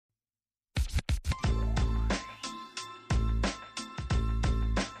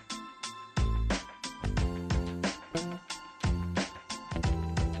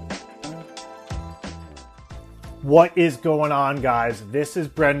What is going on, guys? This is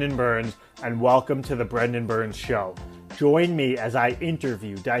Brendan Burns, and welcome to The Brendan Burns Show. Join me as I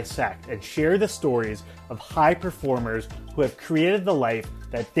interview, dissect, and share the stories of high performers who have created the life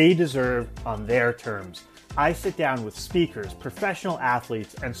that they deserve on their terms. I sit down with speakers, professional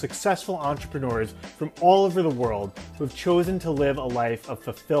athletes, and successful entrepreneurs from all over the world who have chosen to live a life of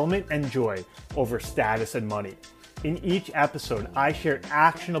fulfillment and joy over status and money. In each episode, I share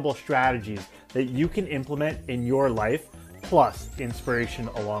actionable strategies that you can implement in your life, plus inspiration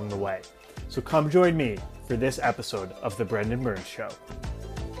along the way. So come join me for this episode of The Brendan Burns Show.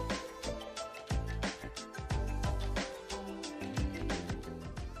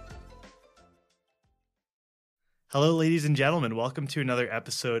 Hello, ladies and gentlemen. Welcome to another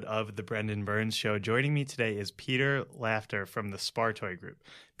episode of The Brendan Burns Show. Joining me today is Peter Lafter from the Spartoy Group.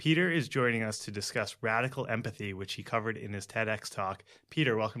 Peter is joining us to discuss radical empathy, which he covered in his TEDx talk.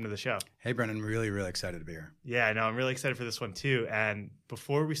 Peter, welcome to the show. Hey, Brendan. Really excited to be here. Yeah, I know. I'm really excited for this one, too. And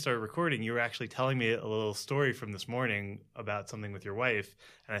before we started recording, you were actually telling me a little story from this morning about something with your wife.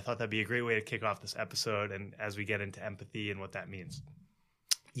 And I thought that'd be a great way to kick off this episode and as we get into empathy and what that means.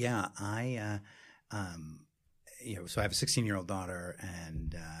 Yeah, so I have a 16-year-old daughter,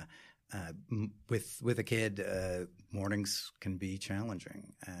 and with a kid, mornings can be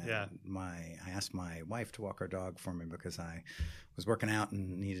challenging. And I asked my wife to walk our dog for me because I was working out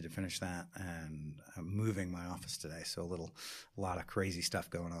and needed to finish that, and I'm moving my office today, so a lot of crazy stuff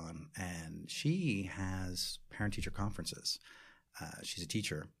going on. And she has parent-teacher conferences. She's a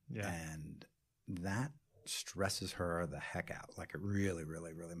teacher, and that stresses her the heck out. Like, it really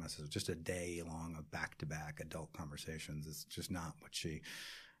messes. Just a day long of back-to-back adult conversations. It's just not what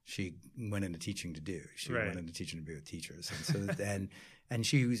she went into teaching to do. She went into teaching to be with teachers. And so and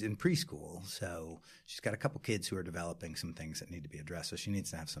she was in preschool, so she's got a couple kids who are developing some things that need to be addressed. So she needs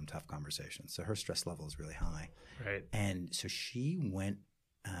to have some tough conversations. So her stress level is really high. Right. And so she went.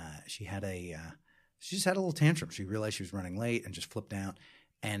 She just had a little tantrum. She realized she was running late and just flipped out.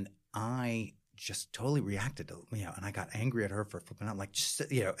 And I just totally reacted to, and I got angry at her for flipping out, like, just,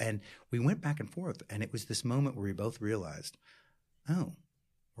 and we went back and forth. And it was this moment where we both realized, oh,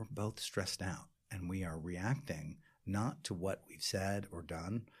 we're both stressed out and we are reacting not to what we've said or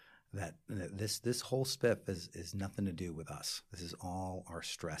done, that this whole spiff is nothing to do with us. This is all our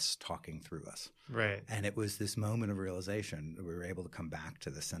stress talking through us. Right. And it was this moment of realization that we were able to come back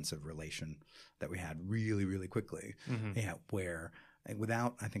to the sense of relation that we had really quickly, where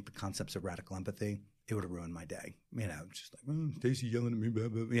without, I think, the concepts of radical empathy, it would have ruined my day. Just like, Stacey yelling at me, blah,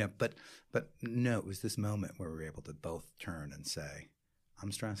 blah, blah. Yeah, but no, it was this moment where we were able to both turn and say,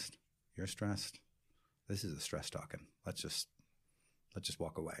 I'm stressed, you're stressed. This is a stress talking. Let's just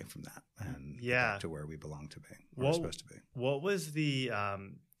walk away from that and get back to where we belong to be, where we're supposed to be. What was the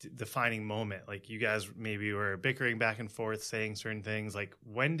defining moment? Like, you guys maybe were bickering back and forth, saying certain things. Like,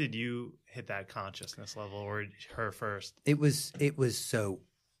 when did you hit that consciousness level, or her first? It was so.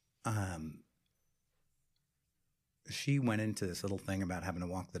 She went into this little thing about having to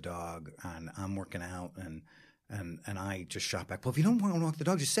walk the dog, and I'm working out, and I just shot back. Well, if you don't want to walk the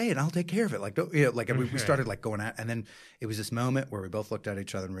dog, just say it. I'll take care of it. Like, we started like going at, and then it was this moment where we both looked at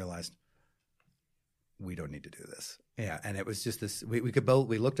each other and realized we don't need to do this. Yeah, and it was just this. We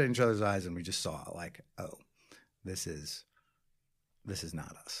looked at each other's eyes and we just saw, like, oh, this is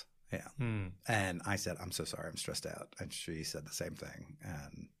not us. Yeah. And I said, I'm so sorry, I'm stressed out. And she said the same thing.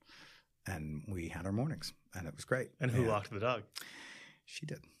 And we had our mornings, and it was great. And who walked the dog? She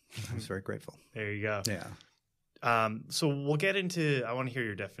did. I was very grateful. There you go. Yeah. So we'll get into, I want to hear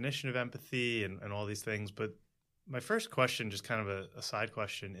your definition of empathy and all these things. But my first question, just kind of a side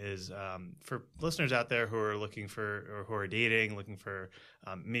question, is for listeners out there who are looking for, or who are dating, looking for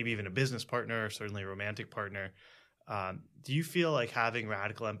maybe even a business partner, or certainly a romantic partner. Do you feel like having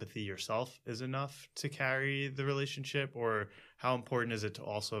radical empathy yourself is enough to carry the relationship, or how important is it to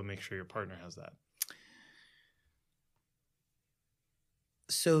also make sure your partner has that?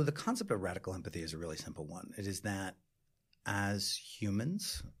 So the concept of radical empathy is a really simple one. It is that as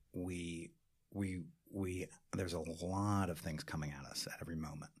humans, we there's a lot of things coming at us at every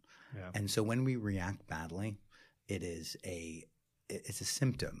moment. Yeah. And so when we react badly, it's a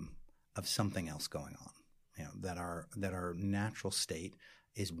symptom of something else going on. That our natural state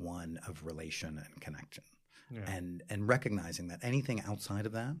is one of relation and connection. Yeah. And recognizing that anything outside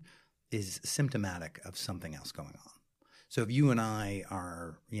of that is symptomatic of something else going on. So if you and I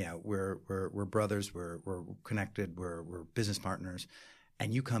are, we're brothers, we're connected, we're business partners,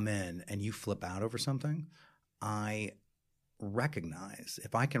 and you come in and you flip out over something, I recognize,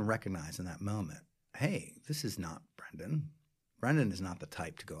 if I can recognize in that moment, hey, this is not Brendan. Brendan is not the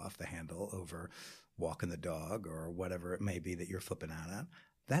type to go off the handle over walking the dog or whatever it may be that you're flipping out at.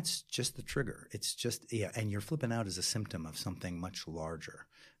 That's just the trigger. It's just, and you're flipping out is a symptom of something much larger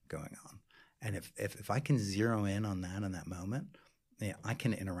going on. And if I can zero in on that in that moment, I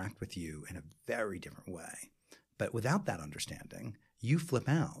can interact with you in a very different way. But without that understanding, you flip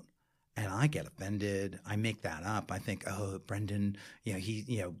out. And I get offended. I make that up. I think, oh, Brendan,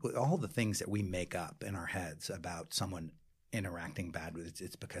 all the things that we make up in our heads about someone interacting bad with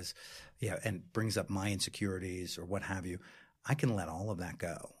it's because, and brings up my insecurities or what have you. I can let all of that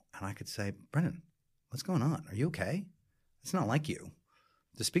go. And I could say, Brendan, what's going on? Are you okay? It's not like you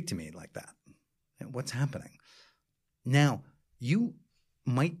to speak to me like that. What's happening? Now, you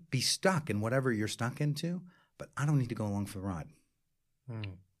might be stuck in whatever you're stuck into, but I don't need to go along for the ride.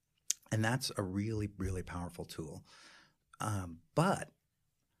 And that's a really, really powerful tool. But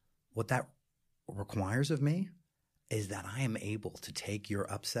what that requires of me is that I am able to take your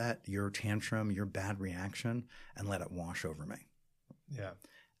upset, your tantrum, your bad reaction, and let it wash over me. Yeah.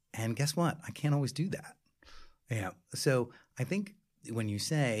 And guess what? I can't always do that. So I think when you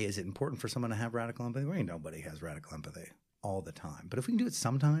say, is it important for someone to have radical empathy? Well, nobody has radical empathy all the time. But if we can do it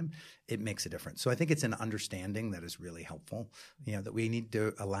sometime, it makes a difference. So I think it's an understanding that is really helpful, that we need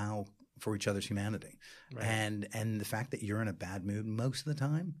to allow for each other's humanity. Right. And the fact that you're in a bad mood most of the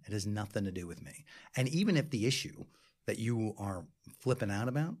time, it has nothing to do with me. And even if the issue that you are flipping out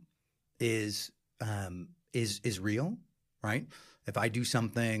about is real, right? If I do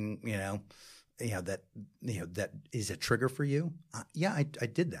something, that is a trigger for you, I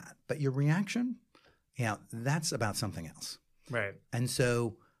did that. But your reaction, that's about something else. Right. And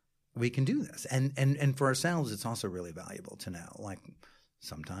so we can do this. And for ourselves, it's also really valuable to know, like,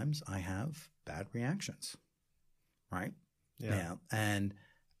 sometimes I have bad reactions, right? Yeah. And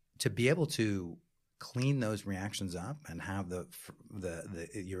to be able to clean those reactions up and have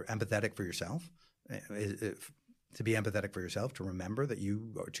you're empathetic for yourself, to be empathetic for yourself, to remember that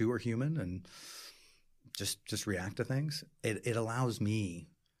you too are human and just react to things, it allows me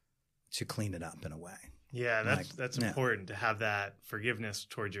to clean it up in a way. Yeah, that's important to have that forgiveness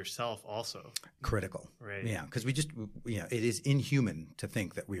towards yourself also. Critical. Right. Yeah, because we just, it is inhuman to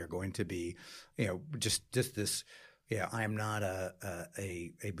think that we are going to be, just this, I am not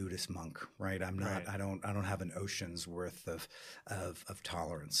a Buddhist monk, right? I'm not, right. I don't have an ocean's worth of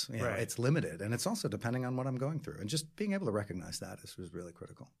tolerance. Right. It's limited. And it's also depending on what I'm going through. And just being able to recognize that was really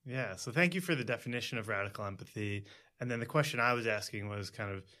critical. Yeah. So thank you for the definition of radical empathy. And then the question I was asking was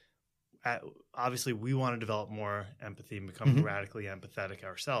kind of, obviously we want to develop more empathy and become radically empathetic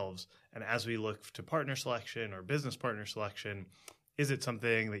ourselves. And as we look to partner selection or business partner selection, is it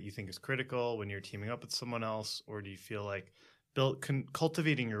something that you think is critical when you're teaming up with someone else? Or do you feel like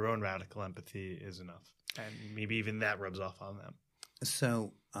cultivating your own radical empathy is enough? And maybe even that rubs off on them.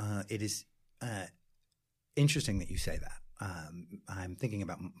 So it is interesting that you say that. I'm thinking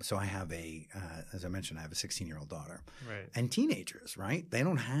about, so I have as I mentioned, I have a 16-year-old daughter. Right. And teenagers, right? They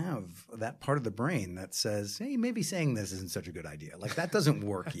don't have that part of the brain that says, hey, maybe saying this isn't such a good idea. Like that doesn't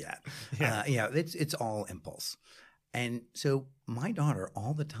work yet. Yeah. It's all impulse. And so my daughter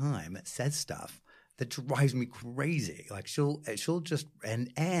all the time says stuff that drives me crazy. Like she'll just,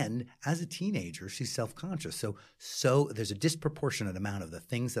 and as a teenager, she's self-conscious. So there's a disproportionate amount of the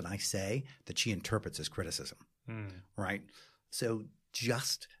things that I say that she interprets as criticism. Right. So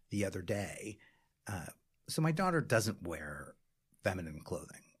just the other day, so my daughter doesn't wear feminine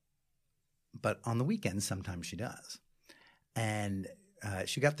clothing, but on the weekends, sometimes she does. And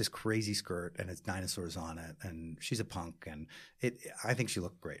she got this crazy skirt and it's dinosaurs on it. And she's a punk and I think she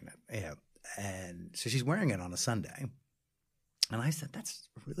looked great in it. Yeah. And so she's wearing it on a Sunday. And I said, that's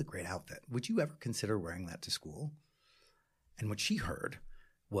a really great outfit. Would you ever consider wearing that to school? And what she heard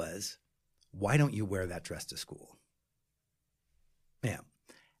was, why don't you wear that dress to school? Yeah.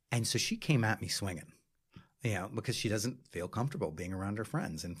 And so she came at me swinging, because she doesn't feel comfortable being around her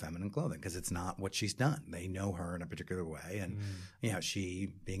friends in feminine clothing because it's not what she's done. They know her in a particular way. And, she,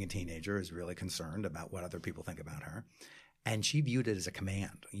 being a teenager, is really concerned about what other people think about her. And she viewed it as a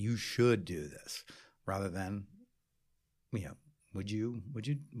command. You should do this rather than, would you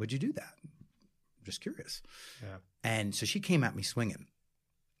do that? Just curious. Yeah. And so she came at me swinging.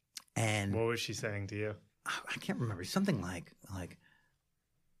 And what was she saying to you? I can't remember. Something like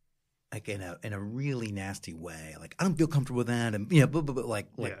in a really nasty way. Like, I don't feel comfortable with that. And,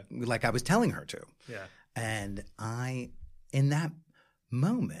 like I was telling her to. Yeah. And in that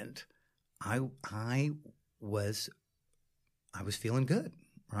moment, I was feeling good.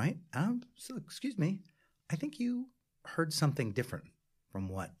 Right. So excuse me. I think you heard something different from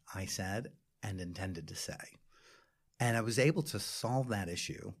what I said and intended to say. And I was able to solve that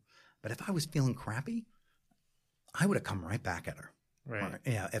issue But if I was feeling crappy, I would have come right back at her. Right. Or,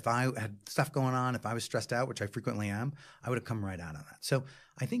 if I had stuff going on, if I was stressed out, which I frequently am, I would have come right out on that. So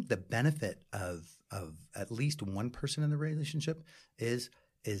I think the benefit of at least one person in the relationship is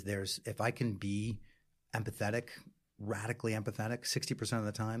if I can be empathetic, radically empathetic, 60% of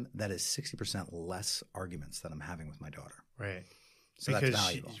the time, that is 60% less arguments that I'm having with my daughter. Right. So because that's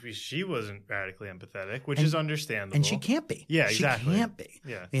valuable. She wasn't radically empathetic, which is understandable. And she can't be. Yeah, exactly. She can't be.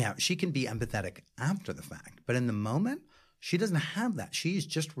 Yeah. Yeah. She can be empathetic after the fact. But in the moment, she doesn't have that. She's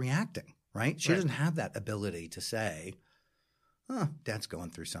just reacting, right? She doesn't have that ability to say, oh, Dad's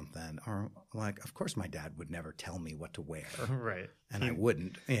going through something. Or like, of course my dad would never tell me what to wear. Right. And I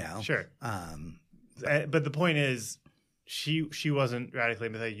wouldn't, Sure. But the point is, she wasn't radically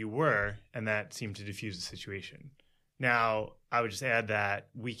empathetic. You were, and that seemed to diffuse the situation. Now, I would just add that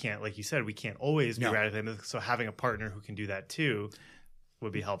we can't, like you said, we can't always be radically empathetic. So having a partner who can do that too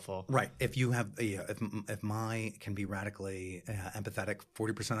would be helpful. Right. If you have, if my can be radically empathetic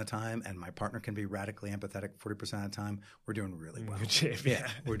 40% of the time, and my partner can be radically empathetic 40% of the time, we're doing really well. Good shape. Yeah,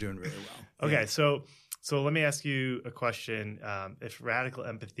 we're doing really well. Okay, so let me ask you a question. If radical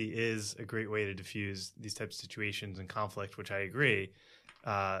empathy is a great way to diffuse these types of situations and conflict, which I agree,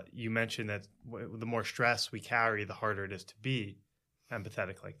 you mentioned that the more stress we carry, the harder it is to be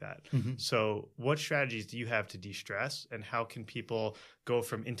empathetic like that. Mm-hmm. So what strategies do you have to de-stress, and how can people go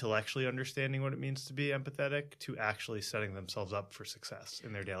from intellectually understanding what it means to be empathetic to actually setting themselves up for success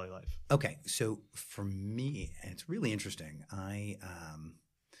in their daily life? Okay. So for me, and it's really interesting, I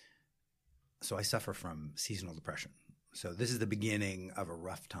suffer from seasonal depression. So this is the beginning of a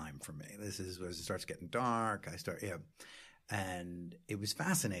rough time for me. This is as it starts getting dark. And it was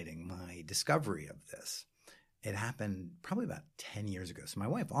fascinating, my discovery of this. It happened probably about 10 years ago. So my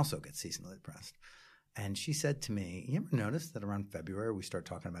wife also gets seasonally depressed. And she said to me, you ever notice that around February we start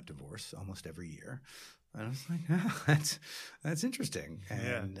talking about divorce almost every year? And I was like, oh, that's interesting.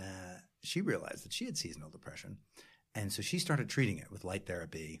 And she realized that she had seasonal depression. And so she started treating it with light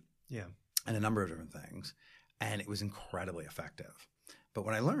therapy and a number of different things. And it was incredibly effective. But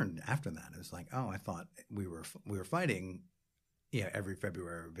what I learned after that, it was like, oh, I thought we were fighting every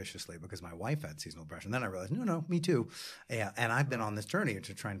February viciously because my wife had seasonal depression. Then I realized, no, me too. Yeah, and I've been on this journey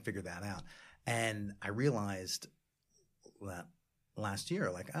to try and figure that out. And I realized that last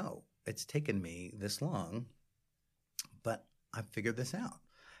year, like, oh, it's taken me this long, but I've figured this out.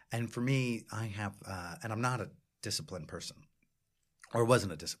 And for me, I have, and I'm not a disciplined person, or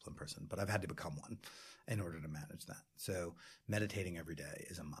wasn't a disciplined person, but I've had to become one in order to manage that. So meditating every day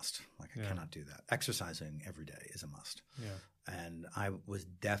is a must. Like I cannot do that. Exercising every day is a must. Yeah. And I was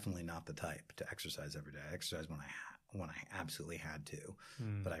definitely not the type to exercise every day. I exercised when I absolutely had to,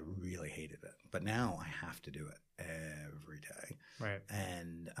 but I really hated it. But now I have to do it every day. Right.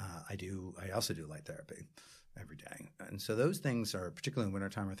 And I also do light therapy every day. And so those things are, particularly in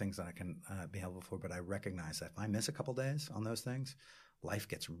wintertime, are things that I can be helpful for. But I recognize that if I miss a couple days on those things, life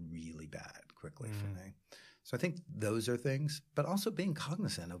gets really bad quickly for me. So I think those are things, but also being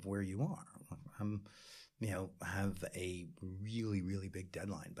cognizant of where you are. Have a really, really big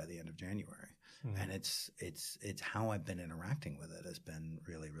deadline by the end of January. And it's how I've been interacting with it has been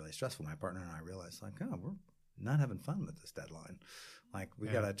really, really stressful. My partner and I realized, like, oh, we're not having fun with this deadline. Like, we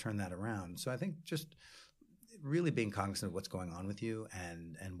got to turn that around. So I think just really being cognizant of what's going on with you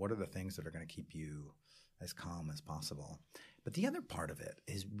and what are the things that are going to keep you as calm as possible. But the other part of it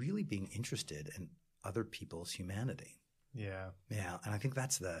is really being interested in other people's humanity. Yeah. Yeah. And I think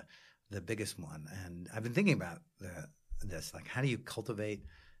that's the biggest one. And I've been thinking about this, like, how do you cultivate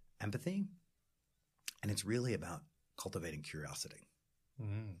empathy? And it's really about cultivating curiosity.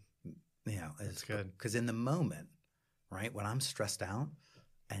 That's good. Because in the moment, right, when I'm stressed out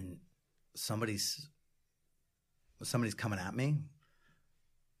and somebody's coming at me,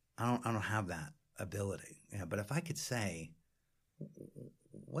 I don't have that ability. But if I could say,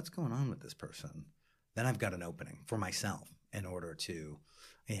 what's going on with this person? Then I've got an opening for myself in order to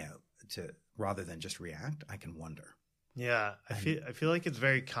rather than just react, I can wonder. Yeah, I feel like it's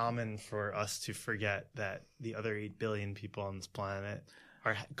very common for us to forget that the other 8 billion people on this planet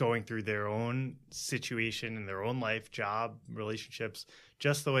are going through their own situation in their own life, job, relationships,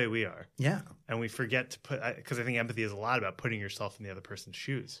 just the way we are. Yeah. And we forget to because I think empathy is a lot about putting yourself in the other person's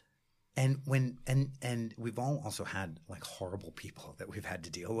shoes. And we've all also had like horrible people that we've had to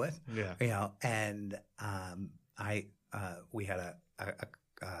deal with. Yeah. And we had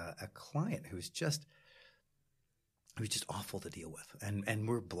a client who was just awful to deal with. And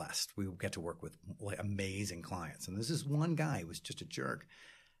we're blessed. We get to work with like amazing clients. And this is one guy who was just a jerk.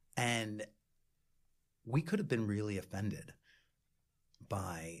 And we could have been really offended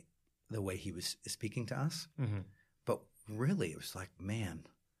by the way he was speaking to us. Mm-hmm. But really, it was like, man,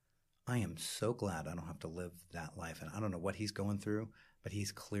 I am so glad I don't have to live that life. And I don't know what he's going through, but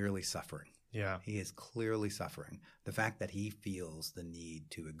he's clearly suffering. Yeah. He is clearly suffering. The fact that he feels the need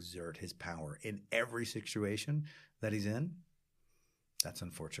to exert his power in every situation that he's in, that's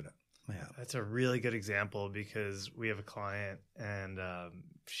unfortunate. Yeah. That's a really good example because we have a client and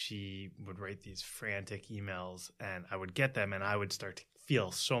she would write these frantic emails and I would get them and I would start to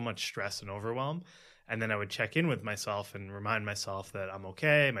feel so much stress and overwhelm. And then I would check in with myself and remind myself that I'm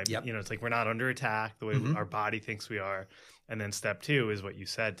okay. It's like we're not under attack the way our body thinks we are. And then step 2 is what you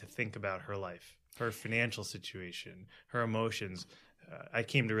said, to think about her life, her financial situation, her emotions. I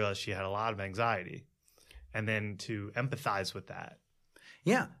came to realize she had a lot of anxiety, and then to empathize with that.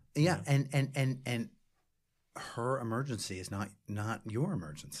 Yeah. And her emergency is not your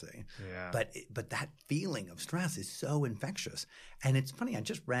emergency. Yeah. But that feeling of stress is so infectious. And it's funny, I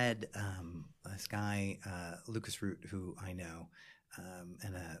just read this guy, Lucas Root, who I know,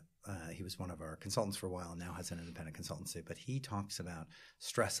 and he was one of our consultants for a while and now has an independent consultancy, but he talks about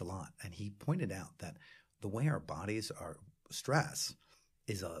stress a lot. And he pointed out that the way our bodies are, stress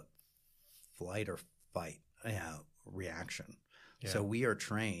is a flight or fight reaction. Yeah. So we are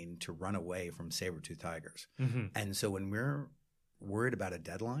trained to run away from saber-toothed tigers. Mm-hmm. And so when we're worried about a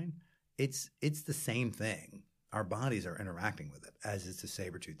deadline, it's the same thing. Our bodies are interacting with it as it's a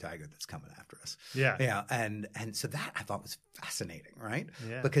saber-toothed tiger that's coming after us. Yeah. Yeah. And so that I thought was fascinating, right?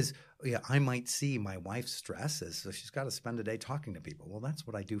 Yeah. Because I might see my wife's stress as so she's got to spend a day talking to people. Well, that's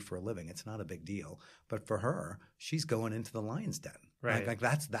what I do for a living. It's not a big deal. But for her, she's going into the lion's den. Right. Like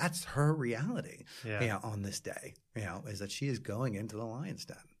that's her reality. Yeah. On this day, is that she is going into the lion's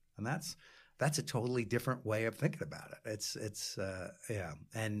den. And that's a totally different way of thinking about it. It's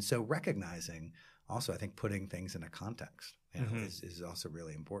And so recognizing also, I think putting things in a context is also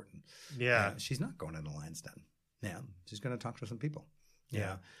really important. Yeah. She's not going into the lion's den. Yeah. She's going to talk to some people.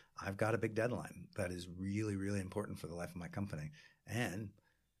 Yeah. I've got a big deadline that is really, really important for the life of my company. And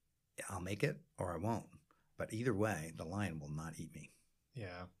I'll make it or I won't. But either way, the lion will not eat me.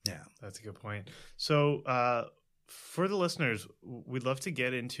 Yeah. Yeah. That's a good point. So for the listeners, we'd love to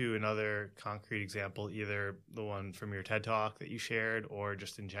get into another concrete example, either the one from your TED Talk that you shared or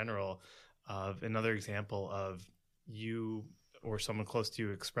just in general, of another example of you or someone close to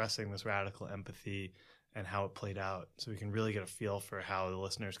you expressing this radical empathy and how it played out, so we can really get a feel for how the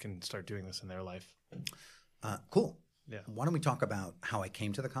listeners can start doing this in their life. Cool. Yeah. Why don't we talk about how I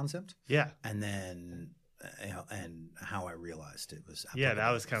came to the concept? Yeah. And then and how I realized it was applicable. Yeah,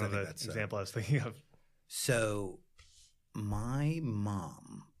 that was kind of the example I was thinking of. So my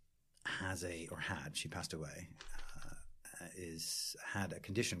mom she passed away, had a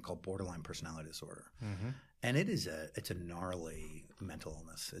condition called borderline personality disorder. Mm-hmm. And it's a gnarly mental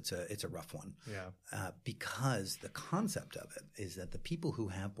illness. It's a rough one. Yeah. Because the concept of it is that the people who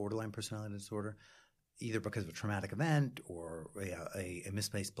have borderline personality disorder, either because of a traumatic event or a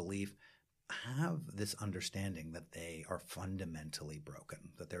misplaced belief, have this understanding that they are fundamentally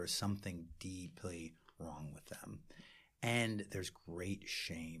broken, that there is something deeply wrong with them. And there's great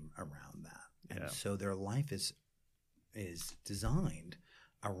shame around that. And so their life is designed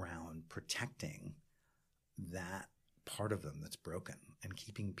around protecting that part of them that's broken and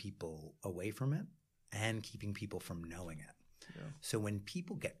keeping people away from it and keeping people from knowing it. Yeah. So when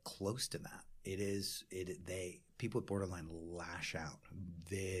people get close to that, people with borderline lash out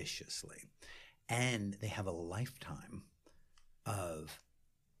viciously, and they have a lifetime of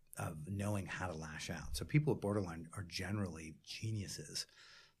knowing how to lash out. So people with borderline are generally geniuses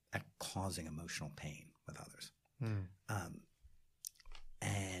at causing emotional pain with others.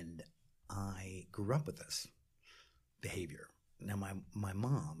 And I grew up with this behavior. Now, my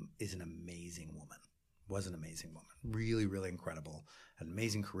mom is an amazing woman, was an amazing woman, really, really incredible, had an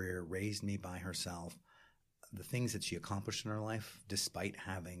amazing career, raised me by herself. The things that she accomplished in her life, despite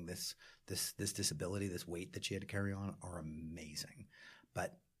having this disability, this weight that she had to carry on, are amazing.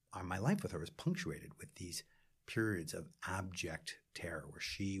 But my life with her was punctuated with these periods of abject terror where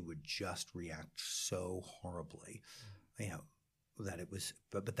she would just react so horribly, that it was,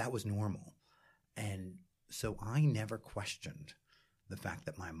 but that was normal. And so I never questioned the fact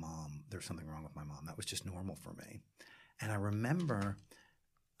that there's something wrong with my mom. That was just normal for me. And I remember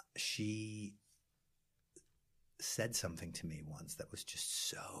she said something to me once that was just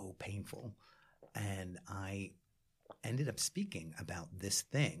so painful. And I ended up speaking about this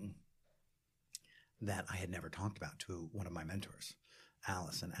thing that I had never talked about to one of my mentors,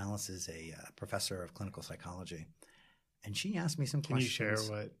 Alice. And Alice is a professor of clinical psychology. And she asked me some questions. Can you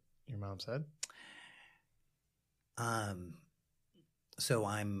share what your mom said? So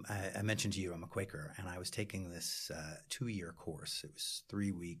I mentioned to you, I'm a Quaker, and I was taking this 2-year course. It was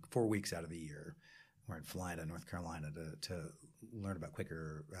 4 weeks out of the year. We're in Florida, North Carolina, to learn about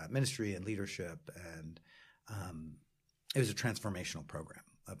Quaker ministry and leadership. And it was a transformational program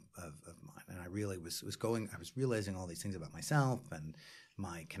of mine. And I really was realizing all these things about myself and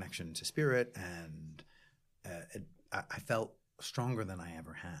my connection to spirit. And I felt stronger than I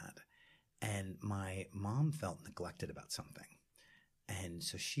ever had. And my mom felt neglected about something. And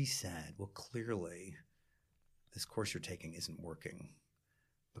so she said, well, clearly this course you're taking isn't working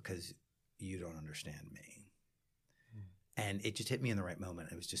because you don't understand me. And it just hit me in the right moment.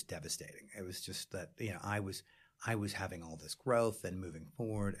 It was just devastating. It was just that, I was having all this growth and moving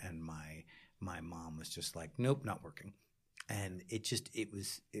forward, and my mom was just like, nope, not working. And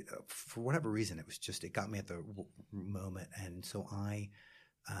for whatever reason, it got me at the moment. And so I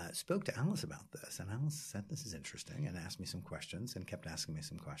spoke to Alice about this, and Alice said, this is interesting, and asked me some questions and kept asking me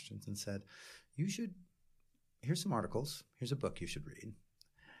some questions and said, here's some articles, here's a book you should read.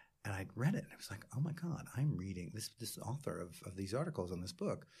 And I read it, and I was like, oh my God, I'm reading this author of these articles on this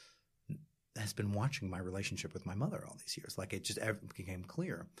book has been watching my relationship with my mother all these years. Like, it just became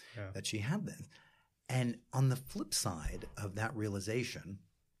clear that she had this. And on the flip side of that realization,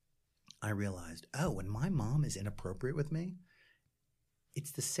 I realized, when my mom is inappropriate with me,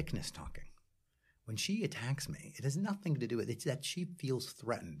 it's the sickness talking. When she attacks me, it has nothing to do with it. It's that she feels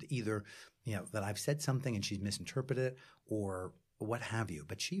threatened, either that I've said something and she's misinterpreted it or what have you.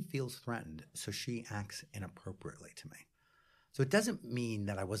 But she feels threatened, so she acts inappropriately to me. So it doesn't mean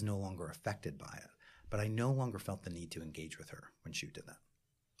that I was no longer affected by it, but I no longer felt the need to engage with her when she did that.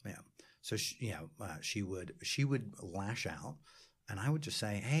 Yeah. So she would lash out, and I would just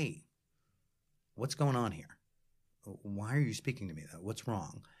say, "Hey, what's going on here? Why are you speaking to me though? What's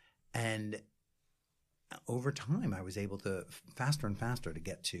wrong?" And over time, I was able to faster and faster to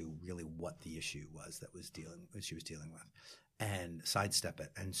get to really what the issue was that she was dealing with, and sidestep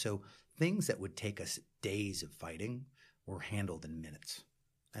it. And so things that would take us days of fighting were handled in minutes.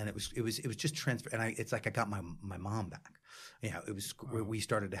 And it was just transfer. And it's like I got my mom back. We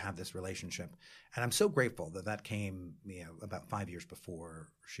started to have this relationship, and I'm so grateful that came about 5 years before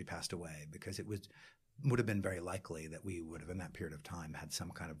she passed away, because it would have been very likely that we would have in that period of time had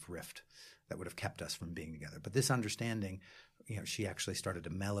some kind of rift that would have kept us from being together. But this understanding, she actually started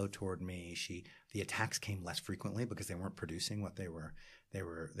to mellow toward me. The attacks came less frequently because they weren't producing what they were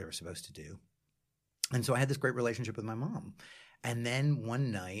supposed to do. And so I had this great relationship with my mom. And then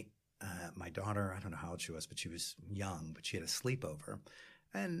one night, my daughter, I don't know how old she was, but she was young, but she had a sleepover.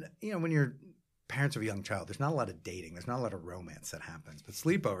 And, when you're parents of a young child, there's not a lot of dating. There's not a lot of romance that happens. But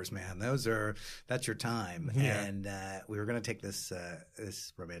sleepovers, man, that's your time. Yeah. And we were going to take this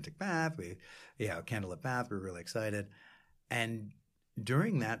romantic bath. Candlelit bath. We were really excited. And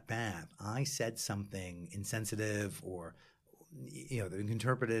during that bath, I said something insensitive or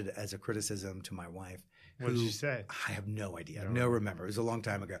interpreted as a criticism to my wife. What did you say? I have no idea. No remember. It was a long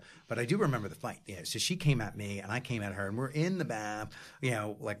time ago. But I do remember the fight. So she came at me and I came at her, and we're in the bath,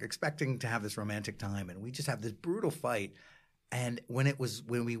 like expecting to have this romantic time, and we just have this brutal fight. And when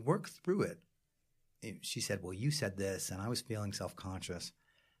we worked through it, she said, well, you said this, and I was feeling self-conscious.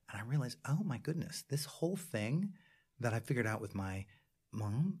 And I realized, oh my goodness, this whole thing that I figured out with my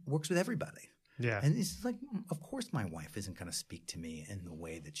mom works with everybody. Yeah. And it's like, of course my wife isn't going to speak to me in the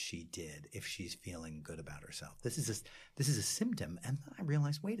way that she did if she's feeling good about herself. This is a symptom. And then I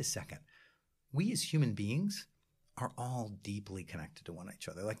realized, wait a second. We as human beings are all deeply connected to one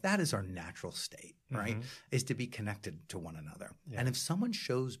another. Like, that is our natural state, right? Mm-hmm. Is to be connected to one another. Yeah. And if someone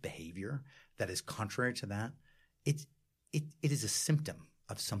shows behavior that is contrary to that, it is a symptom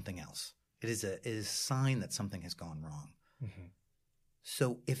of something else. It is a sign that something has gone wrong. Mm-hmm.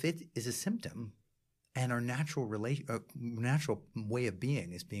 So if it is a symptom, and our natural way of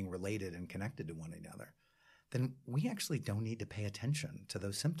being is being related and connected to one another, then we actually don't need to pay attention to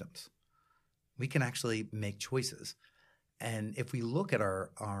those symptoms. We can actually make choices. And if we look at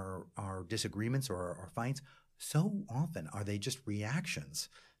our disagreements or our fights, so often are they just reactions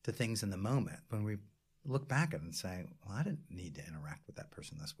to things in the moment. When we look back at it and say, well, I didn't need to interact with that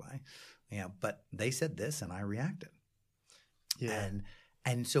person this way. But they said this and I reacted. Yeah.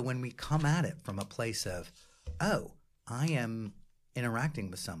 And so when we come at it from a place of, oh, I am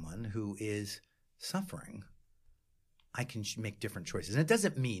interacting with someone who is suffering, I can make different choices. And it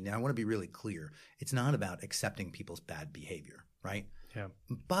doesn't mean, and I want to be really clear, it's not about accepting people's bad behavior, right? Yeah.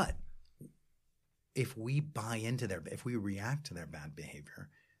 But if we if we react to their bad behavior,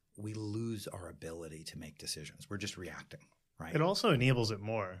 we lose our ability to make decisions. We're just reacting, right? It also enables it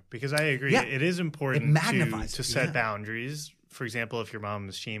more because I agree. Yeah. It is important It magnifies to it, set yeah. boundaries. For example, if your mom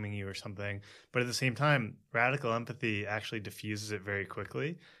is shaming you or something, but at the same time, radical empathy actually diffuses it very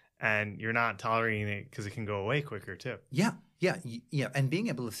quickly, and you're not tolerating it because it can go away quicker too. Yeah, yeah, yeah. And being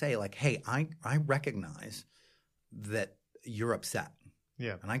able to say like, hey, I recognize that you're upset.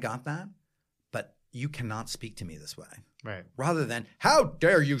 Yeah. And I got that, but you cannot speak to me this way. Right. Rather than how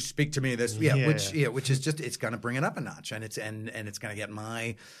dare you speak to me this Yeah. which is just it's going to bring it up a notch, and it's going to get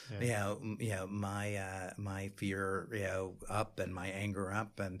my my fear up and my anger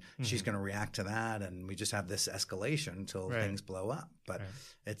up, and she's going to react to that, and we just have this escalation until things blow up. But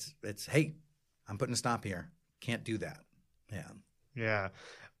it's hey, I'm putting a stop here. Can't do that. Yeah. Yeah.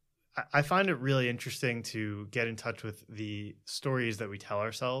 I find it really interesting to get in touch with the stories that we tell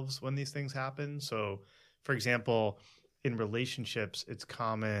ourselves when these things happen. So, for example, in relationships, it's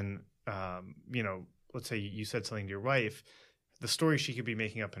common, let's say you said something to your wife, the story she could be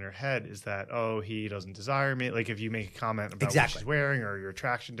making up in her head is that, oh, he doesn't desire me. Like if you make a comment about what she's wearing or your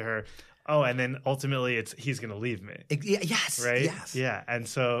attraction to her, oh, and then ultimately he's going to leave me. Yes. Right? Yes. Yeah. And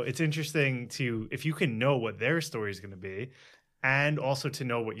so it's interesting if you can know what their story is going to be, and also to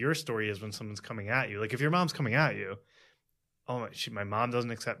know what your story is when someone's coming at you. Like if your mom's coming at you, oh, my mom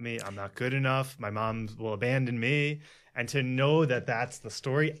doesn't accept me. I'm not good enough. My mom will abandon me. And to know that that's the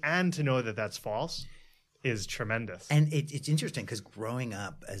story and to know that that's false is tremendous. And it's interesting because growing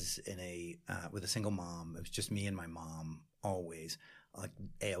up with a single mom, it was just me and my mom always.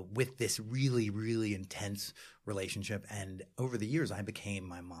 With this really, really intense relationship. And over the years, I became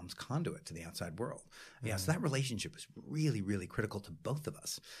my mom's conduit to the outside world. Yeah, so that relationship was really, really critical to both of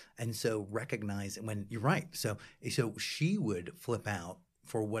us. And so recognize when you're right. So she would flip out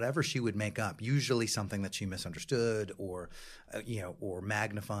for whatever she would make up, usually something that she misunderstood or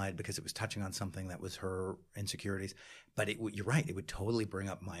magnified because it was touching on something that was her insecurities. But you're right. It would totally bring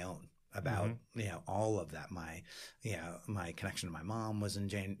up my own. About all of that, my connection to my mom was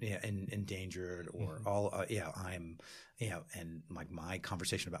endangered, or I'm and my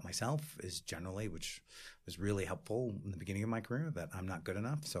conversation about myself is generally, which was really helpful in the beginning of my career, that I'm not good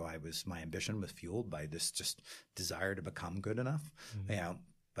enough. So my ambition was fueled by this just desire to become good enough.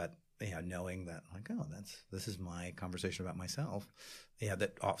 But knowing that this is my conversation about myself,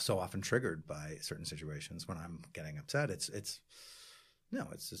 that so often triggered by certain situations when I'm getting upset. No,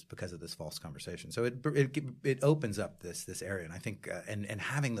 it's just because of this false conversation. So it opens up this area, and I think and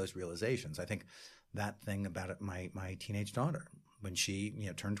having those realizations, I think that thing about it, my teenage daughter, when she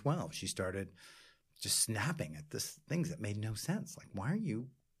turned 12, she started just snapping at things that made no sense. Like, why are you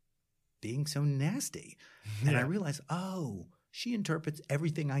being so nasty? And I realized, she interprets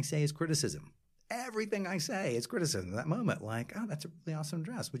everything I say as criticism. Everything I say is criticism. At that moment, like, oh, that's a really awesome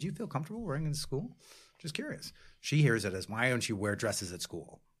dress. Would you feel comfortable wearing it to school? Just curious. She hears it as, why don't you wear dresses at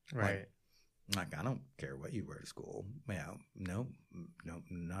school? Right. Like, I don't care what you wear to school. No,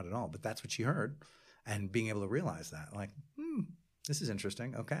 not at all. But that's what she heard. And being able to realize that, like, this is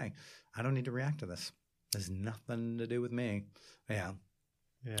interesting. Okay. I don't need to react to this. There's nothing to do with me. Yeah.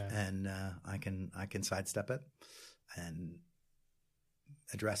 Yeah. And I can sidestep it and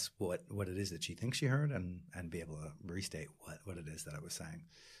address what it is that she thinks she heard and be able to restate what it is that I was saying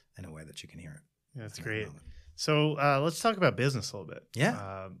in a way that she can hear it. Yeah, that's great. So let's talk about business a little bit.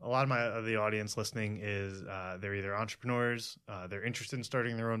 Yeah. A lot of the audience listening is they're either entrepreneurs, they're interested in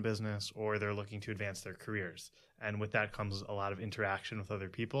starting their own business, or they're looking to advance their careers. And with that comes a lot of interaction with other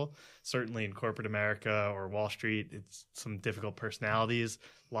people. Certainly in corporate America or Wall Street, it's some difficult personalities,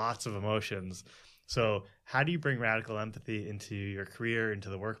 lots of emotions. So how do you bring radical empathy into your career, into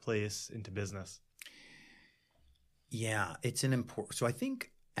the workplace, into business? Yeah, it's so I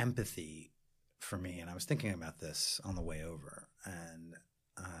think empathy for me, and I was thinking about this on the way over, and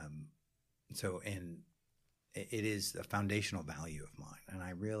it is a foundational value of mine, and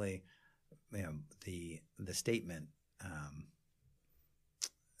I really, the statement.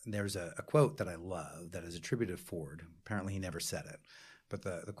 There's a quote that I love that is attributed to Ford. Apparently, he never said it, but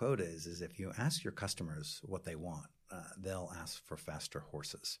the quote is if you ask your customers what they want, they'll ask for faster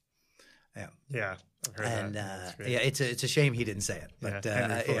horses. Yeah, I've heard that. It's a shame he didn't say it, but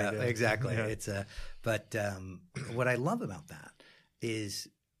exactly. Yeah. But what I love about that is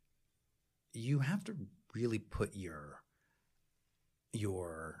you have to really put your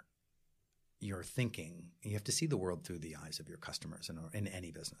thinking. You have to see the world through the eyes of your customers in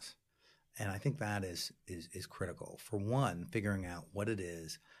any business, and I think that is critical. For one, figuring out what it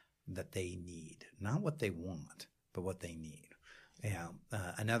is that they need, not what they want, but what they need. Yeah.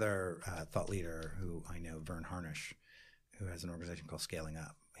 Another thought leader who I know, Vern Harnish, who has an organization called Scaling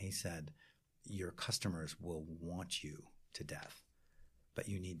Up, he said, your customers will want you to death, but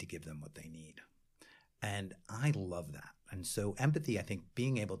you need to give them what they need. And I love that. And so empathy, I think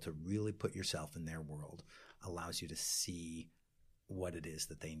being able to really put yourself in their world allows you to see what it is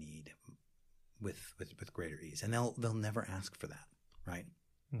that they need with greater ease. And they'll never ask for that, right?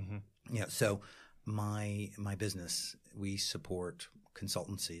 Mm-hmm. Yeah. So my business, we support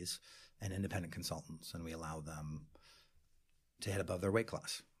consultancies and independent consultants, and we allow them to hit above their weight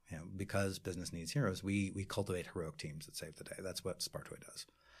class. Because business needs heroes, we cultivate heroic teams that save the day. That's what Spartoy does.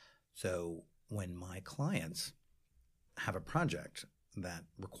 So when my clients have a project that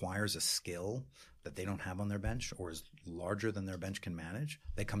requires a skill that they don't have on their bench or is larger than their bench can manage,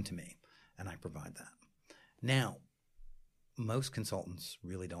 they come to me and I provide that. Now, most consultants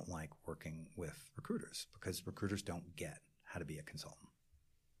really don't like working with recruiters because recruiters don't get how to be a consultant.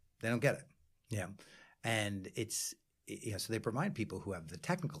 They don't get it. Yeah. And so they provide people who have the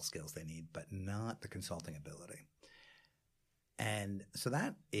technical skills they need, but not the consulting ability. And so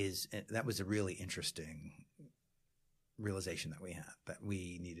that was a really interesting realization that we had, that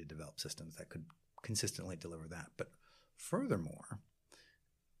we needed to develop systems that could consistently deliver that. But furthermore,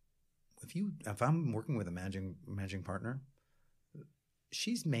 if I'm working with a managing partner,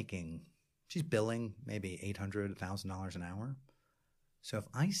 she's billing maybe $800, $1,000 an hour. So if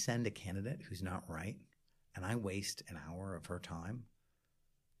I send a candidate who's not right and I waste an hour of her time,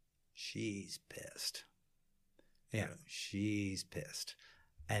 she's pissed. Yeah, she's pissed.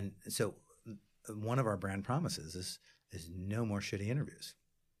 And so one of our brand promises is no more shitty interviews,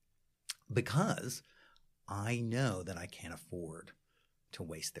 because I know that I can't afford to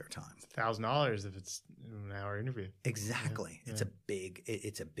waste their time. $1,000 if it's an hour interview. Exactly. Yeah.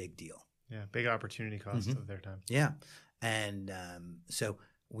 It's a big deal. Yeah, big opportunity cost of their time. Yeah. And so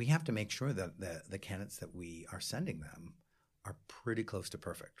we have to make sure that the candidates that we are sending them are pretty close to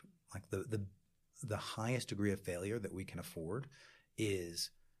perfect. Like the highest degree of failure that we can afford is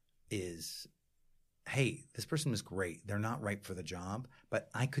hey, this person is great. They're not right for the job, but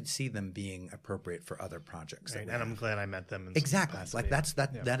I could see them being appropriate for other projects. Right. And I'm glad I met them. Exactly. Like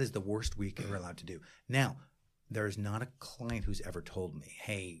that is the worst we are allowed to do. Now, there's not a client who's ever told me,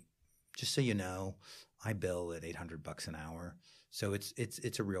 hey, just so you know, I bill at $800 an hour. So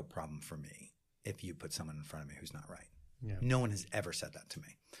it's a real problem for me if you put someone in front of me who's not right. Yeah. No one has ever said that to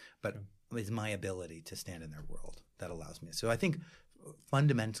me, but it's my ability to stand in their world that allows me. So I think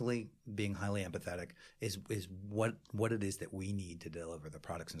fundamentally being highly empathetic is what it is that we need to deliver the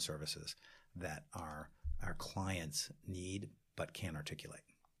products and services that our clients need but can't articulate.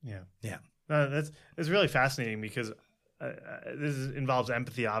 Yeah. Yeah. It's really fascinating because this involves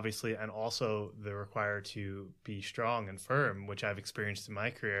empathy, obviously, and also the require to be strong and firm, which I've experienced in my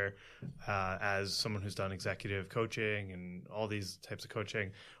career as someone who's done executive coaching and all these types of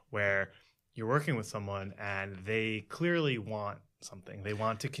coaching, where you're working with someone and they clearly want something. They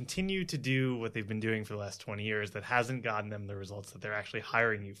want to continue to do what they've been doing for the last 20 years that hasn't gotten them the results that they're actually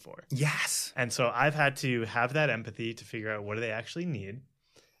hiring you for. Yes. And so I've had to have that empathy to figure out what do they actually need.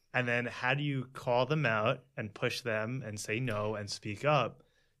 And then how do you call them out and push them and say no and speak up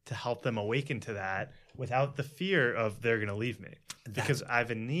to help them awaken to that without the fear of they're going to leave me? Because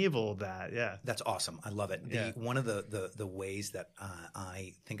I've enabled that. Yeah. That's awesome. I love it. One of the ways that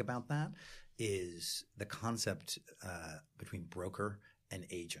I think about that is the concept between broker and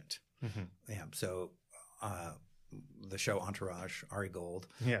agent. Mm-hmm. Yeah. So the show Entourage, Ari Gold,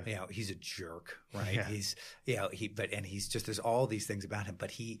 he's a jerk, right? Yeah. He's just, there's all these things about him,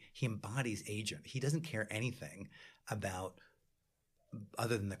 but he embodies agent. He doesn't care anything about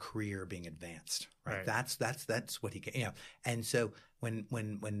other than the career being advanced, right? That's what he can, And so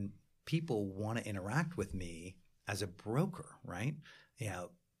when people want to interact with me as a broker, right?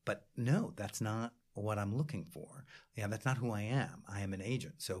 But no, that's not what I'm looking for. That's not who I am. I am an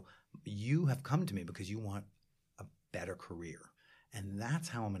agent. So you have come to me because you want a better career. And that's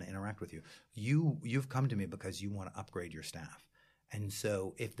how I'm going to interact with you. You've come to me because you want to upgrade your staff. And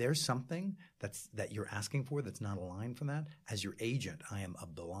so if there's something that you're asking for that's not aligned from that, as your agent, I am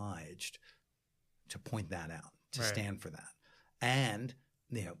obliged to point that out, to stand for that. And,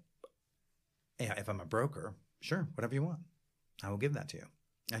 if I'm a broker, sure, whatever you want, I will give that to you.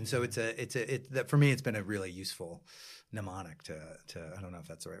 And so for me, it's been a really useful mnemonic to I don't know if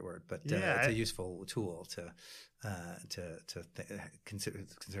that's the right word, but it's a useful tool to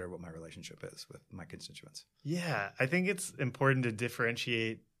consider what my relationship is with my constituents. Yeah, I think it's important to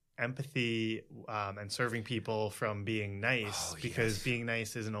differentiate empathy and serving people from being nice, because being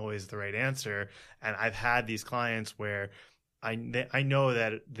nice isn't always the right answer. And I've had these clients where I know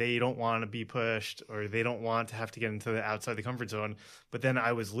that they don't want to be pushed or they don't want to have to get into the outside the comfort zone. But then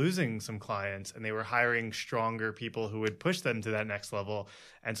I was losing some clients and they were hiring stronger people who would push them to that next level.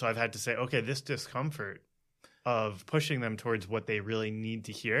 And so I've had to say, okay, this discomfort of pushing them towards what they really need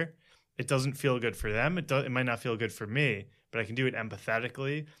to hear, it doesn't feel good for them. It might not feel good for me, but I can do it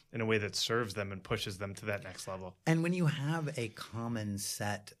empathetically in a way that serves them and pushes them to that next level. And when you have a common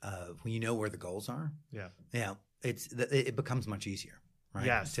set of, when you know where the goals are, yeah, it becomes much easier, right?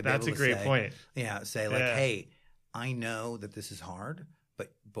 Yes, that's a great point. Yeah, say like, hey, I know that this is hard,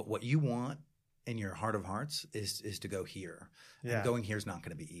 but what you want in your heart of hearts is to go here. Yeah. And going here is not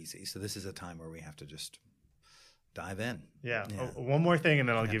going to be easy. So this is a time where we have to just dive in. Yeah. One more thing, and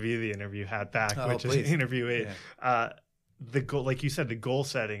then I'll give you the interview hat back, which is interviewee. Yeah. The goal, like you said, the goal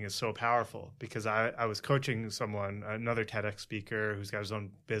setting is so powerful because I was coaching someone, another TEDx speaker who's got his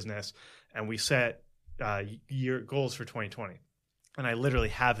own business, and we set year goals for 2020. And I literally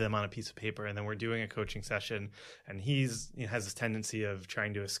have them on a piece of paper, and then we're doing a coaching session, and he has this tendency of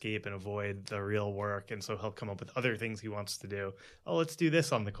trying to escape and avoid the real work, and so he'll come up with other things he wants to do. Oh, let's do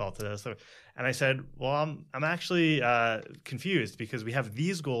this on the call today. So, and I said, well, I'm actually confused because we have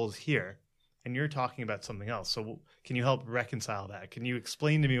these goals here, and you're talking about something else. So can you help reconcile that? Can you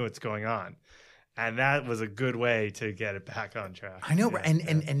explain to me what's going on? And that was a good way to get it back on track. I know,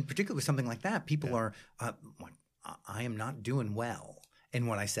 and particularly with something like that, people are I am not doing well in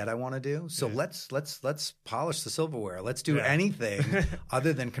what I said I want to do. So let's polish the silverware. Let's do anything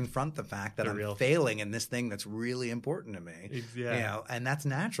other than confront the fact that I'm failing in this thing that's really important to me. Yeah. You know, and that's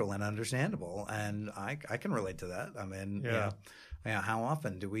natural and understandable. And I can relate to that. I mean, how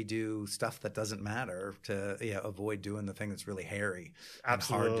often do we do stuff that doesn't matter to avoid doing the thing that's really hairy and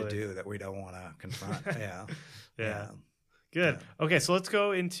hard to do that we don't want to confront? Yeah. Good. Okay, so let's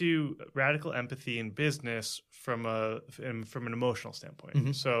go into radical empathy in business from an emotional standpoint.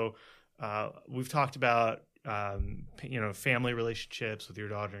 Mm-hmm. So we've talked about family relationships with your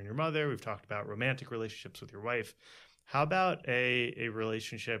daughter and your mother. We've talked about romantic relationships with your wife. How about a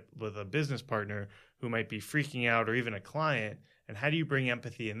relationship with a business partner who might be freaking out, or even a client? And how do you bring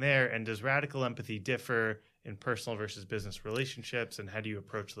empathy in there? And does radical empathy differ in personal versus business relationships? And how do you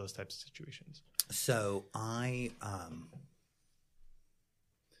approach those types of situations? So I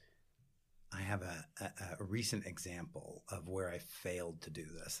have a recent example of where I failed to do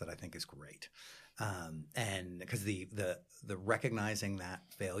this that I think is great, and because the recognizing that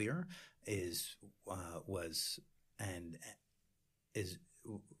failure is a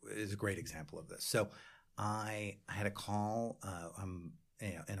great example of this. So I had a call. I'm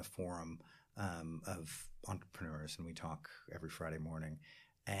in a forum of entrepreneurs, and we talk every Friday morning,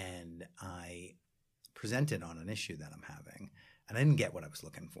 and I presented on an issue that I'm having, and I didn't get what I was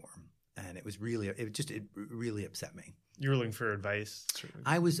looking for. And it really upset me. You were looking for advice?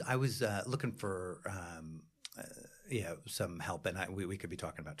 I was looking for some help, and we could be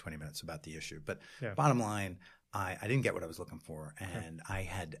talking about 20 minutes about the issue. But bottom line, I didn't get what I was looking for, and I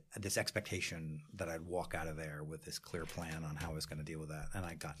had this expectation that I'd walk out of there with this clear plan on how I was going to deal with that, and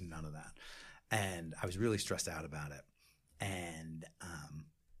I got none of that. And I was really stressed out about it. And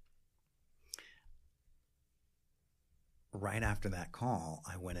right after that call,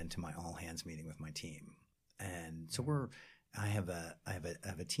 I went into my all hands meeting with my team, and so I have a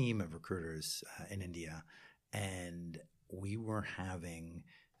team of recruiters in India, and we were having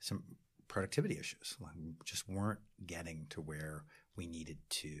some productivity issues. Like, we just weren't getting to where we needed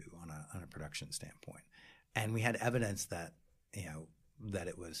to on a production standpoint, and we had evidence that that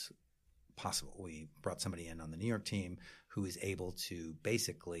it was possible. We brought somebody in on the New York team who is able to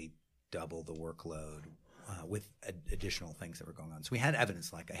basically double the workload with additional things that were going on. So we had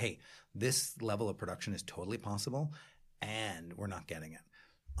evidence like, hey, this level of production is totally possible, and we're not getting it.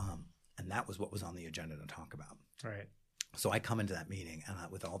 And that was what was on the agenda to talk about. Right. So I come into that meeting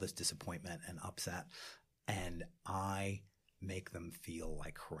with all this disappointment and upset, and I make them feel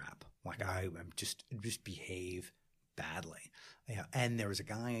like crap. Like I am just behave badly. And there was a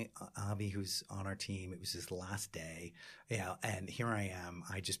guy, Avi, who's on our team. It was his last day. And here I am.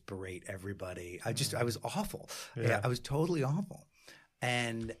 I just berate everybody. I was awful. I was totally awful.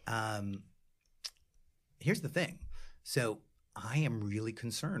 And here's the thing. So I am really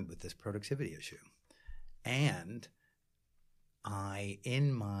concerned with this productivity issue. And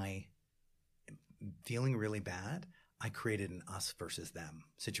in my feeling really bad, I created an us versus them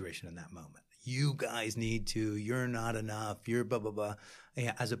situation in that moment. You guys need to, you're not enough, you're blah, blah, blah.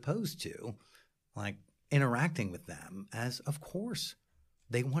 As opposed to like interacting with them as, of course,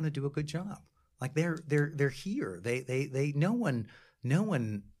 they want to do a good job. Like they're here. No one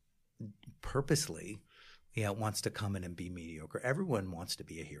purposely wants to come in and be mediocre. Everyone wants to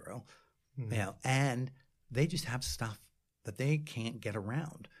be a hero, and they just have stuff that they can't get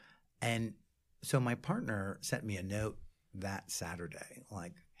around. And so my partner sent me a note that Saturday,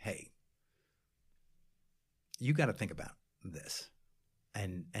 like, hey, you got to think about this.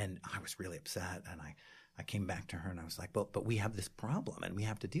 And I was really upset, and I came back to her and I was like, but we have this problem and we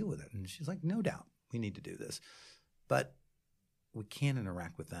have to deal with it. And she's like, no doubt, we need to do this. But we can't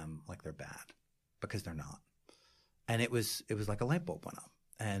interact with them like they're bad, because they're not. And it was like a light bulb went up,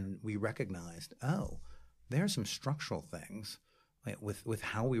 and we recognized, oh, there are some structural things with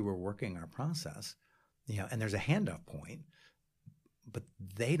how we were working our process, and there's a handoff point, but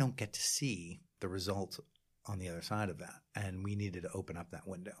they don't get to see the result on the other side of that. And we needed to open up that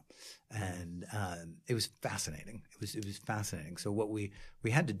window. And it was fascinating. It was fascinating. So what we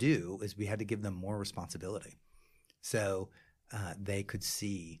had to do is we had to give them more responsibility. So they could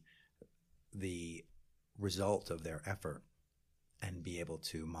see the result of their effort and be able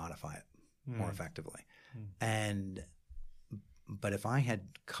to modify it more effectively. But if I had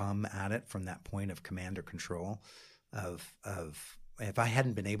come at it from that point of command or control of if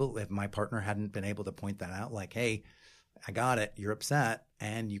my partner hadn't been able to point that out, like, hey, I got it, you're upset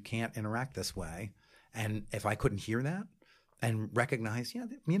and you can't interact this way. And if I couldn't hear that and recognize,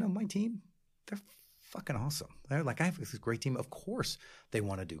 my team, they're fucking awesome. They're like, I have this great team. Of course they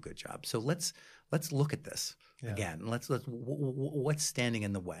want to do a good job. So let's look at this again. Let's what's standing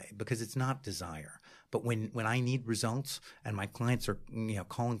in the way, because it's not desire. But when I need results and my clients are,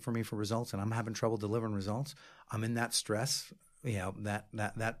 calling for me for results and I'm having trouble delivering results, I'm in that stress,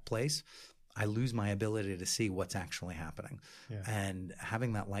 that place, I lose my ability to see what's actually happening. And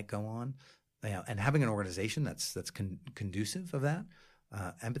having that light go on, and having an organization that's conducive of that,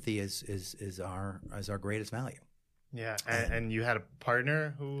 empathy is our greatest value. Yeah, and you had a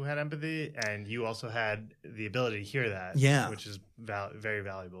partner who had empathy, and you also had the ability to hear that. Yeah, which is very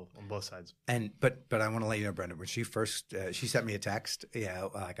valuable on both sides. And but I want to let you know, Brendan, when she first she sent me a text,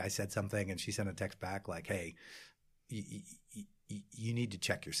 like I said something, and she sent a text back like, "Hey, you need to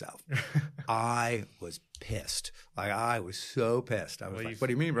check yourself." I was pissed. Like, I was so pissed. I was like, what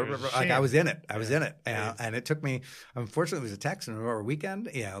do you mean? Like, I was in it. I was in it. And it took me, unfortunately, it was a text over a weekend,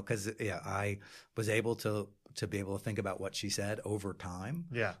 because I was able to be able to think about what she said over time.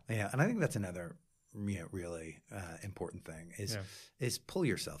 Yeah. And I think that's another really important thing is pull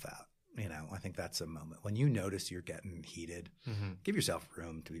yourself out. I think that's a moment when you notice you're getting heated. Give yourself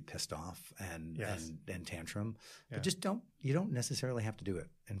room to be pissed off and tantrum, but just you don't necessarily have to do it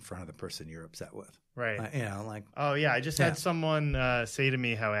in front of the person you're upset with. Right. I just had someone say to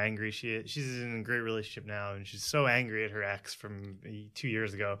me how angry she is. She's in a great relationship now, and she's so angry at her ex from 2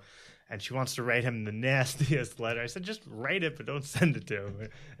 years ago, and she wants to write him the nastiest letter. I said, just write it, but don't send it to him.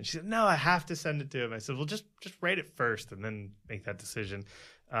 And she said, no, I have to send it to him. I said, well, just write it first and then make that decision.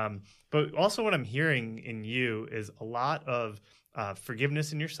 But also what I'm hearing in you is a lot of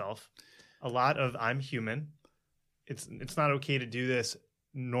forgiveness in yourself, a lot of I'm human. It's not okay to do this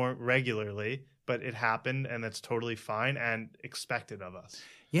regularly, but it happened and that's totally fine and expected of us.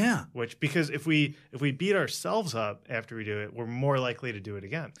 Yeah. Because if we beat ourselves up after we do it, we're more likely to do it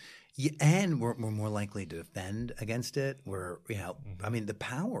again. Yeah, and we're more likely to defend against it. I mean, the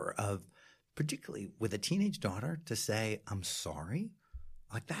power of, particularly with a teenage daughter, to say, I'm sorry.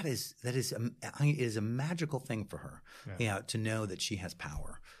 Like that is a magical thing for her, to know that she has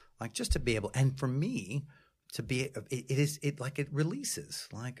power, like just to be able, and for me to be, it releases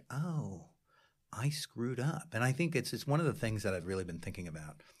like, oh, I screwed up. And I think it's one of the things that I've really been thinking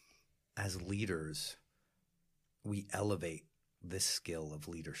about as leaders. We elevate this skill of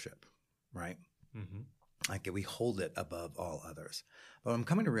leadership, right? Mm-hmm. Like we hold it above all others. But what I'm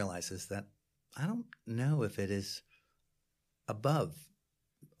coming to realize is that I don't know if it is above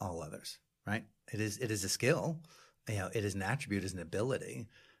all others, right? It is a skill, it is an attribute, it is an ability,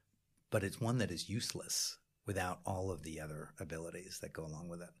 but it's one that is useless without all of the other abilities that go along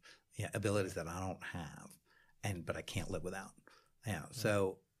with it. Abilities that I don't have, but I can't live without.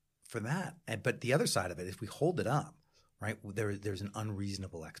 So for that, but the other side of it, if we hold it up, right, there's an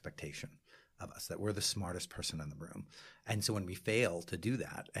unreasonable expectation of us that we're the smartest person in the room. And so when we fail to do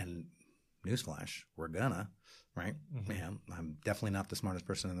that, and newsflash, we're gonna, right? Mm-hmm. I'm definitely not the smartest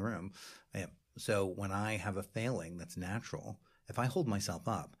person in the room. So when I have a failing that's natural, if I hold myself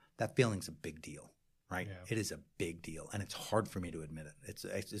up, that failing's a big deal, right? Yeah. It is a big deal, and it's hard for me to admit it.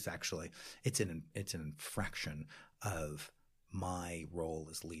 It's actually an infraction of my role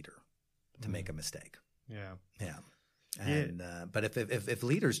as leader to make a mistake. Yeah. And but if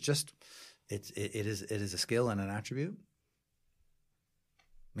leaders just it is a skill and an attribute.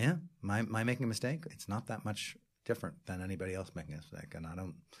 yeah, my making a mistake, it's not that much different than anybody else making a mistake. And I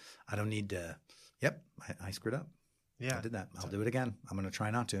don't need to, yep, I screwed up. Yeah. I did that. I'll do it again. I'm going to try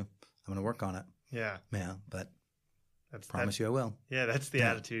not to. I'm going to work on it. Yeah. Yeah. But promise you I will. Yeah. That's the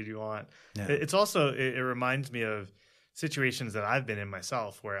attitude you want. Yeah. It's also, it reminds me of situations that I've been in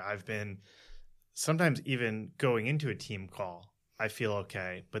myself where I've been sometimes even going into a team call, I feel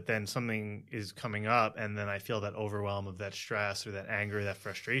okay, but then something is coming up and then I feel that overwhelm of that stress or that anger, that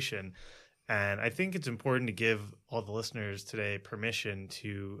frustration. And I think it's important to give all the listeners today permission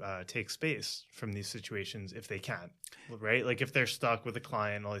to take space from these situations if they can, right? Like if they're stuck with a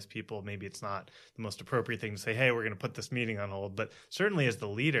client, all these people, maybe it's not the most appropriate thing to say, hey, we're going to put this meeting on hold. But certainly as the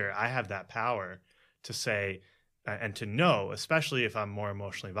leader, I have that power to say and to know, especially if I'm more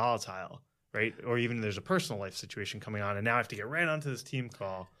emotionally volatile, right? Or even there's a personal life situation coming on and now I have to get right onto this team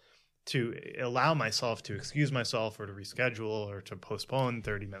call to allow myself to excuse myself or to reschedule or to postpone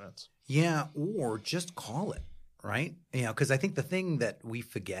 30 minutes. Yeah, or just call it, right? You know, because I think the thing that we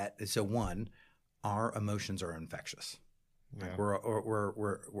forget is, so one, our emotions are infectious. Yeah. Like we're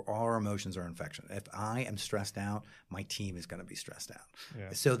all our emotions are infectious. If I am stressed out, my team is going to be stressed out.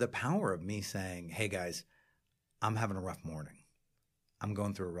 Yeah. So the power of me saying, hey guys, I'm having a rough morning. I'm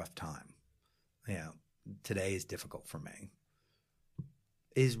going through a rough time. You know, today is difficult for me,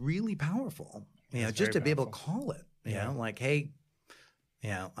 is really powerful. You know, just to be able to call it, you know, like, hey, you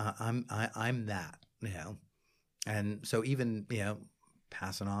know, I'm that, you know. And so even, you know,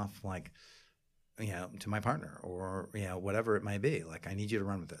 passing off like, you know, to my partner or, you know, whatever it might be, like, I need you to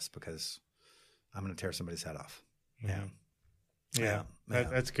run with this because I'm going to tear somebody's head off. Mm-hmm. Yeah.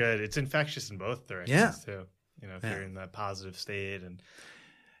 That's good. It's infectious in both directions too. You know, if you're in that positive state and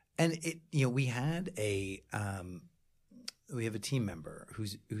it, you know, we have a team member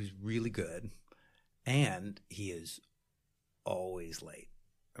who's really good, and he is always late,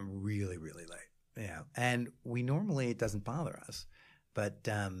 really, really late. Yeah, and we normally, it doesn't bother us, but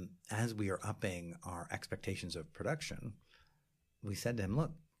as we are upping our expectations of production, we said to him,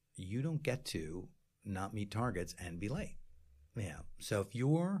 "Look, you don't get to not meet targets and be late. Yeah, so if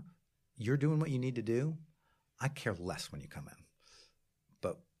you're doing what you need to do, I care less when you come in,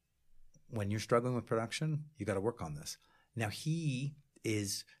 but when you're struggling with production, you got to work on this." Now, he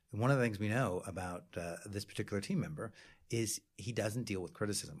is one of the things we know about this particular team member is he doesn't deal with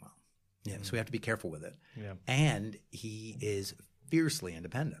criticism well. Yeah, so we have to be careful with it. Yeah. And he is fiercely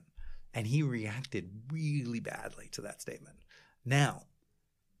independent, and he reacted really badly to that statement. Now,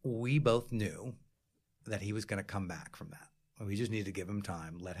 we both knew that he was going to come back from that. We just needed to give him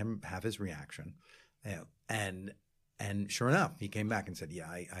time, let him have his reaction, you know, and sure enough, he came back and said, "Yeah,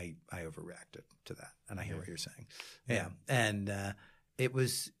 I overreacted to that, and I hear what you're saying." Yeah, and it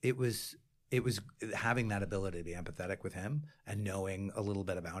was having that ability to be empathetic with him and knowing a little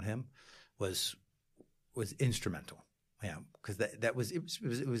bit about him was instrumental. Yeah, because it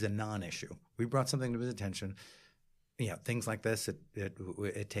was a non-issue. We brought something to his attention. You know, things like this.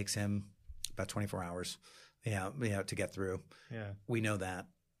 It takes him about 24 hours. To get through. Yeah, we know that.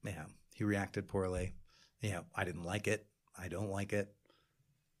 Yeah, he reacted poorly. Yeah, I didn't like it. I don't like it.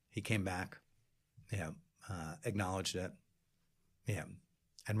 He came back. Yeah, acknowledged it. Yeah,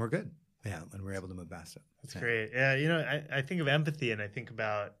 and we're good. Yeah, and we're able to move past it. That's great. Yeah, you know, I think of empathy and I think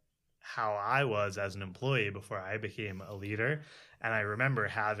about how I was as an employee before I became a leader. And I remember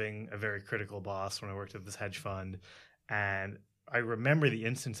having a very critical boss when I worked at this hedge fund. And I remember the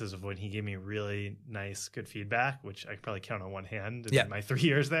instances of when he gave me really nice, good feedback, which I could probably count on one hand in my 3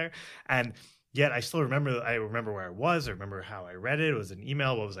 years there. And yet I still remember where I was. I remember how I read it. It was an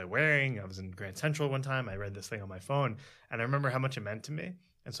email. What was I wearing? I was in Grand Central one time. I read this thing on my phone. And I remember how much it meant to me.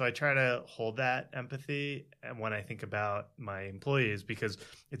 And so I try to hold that empathy when I think about my employees, because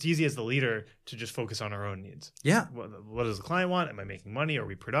it's easy as the leader to just focus on our own needs. Yeah. What does the client want? Am I making money? Are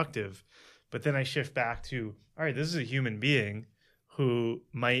we productive? But then I shift back to, all right, this is a human being who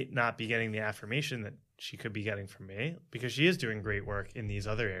might not be getting the affirmation that she could be getting from me because she is doing great work in these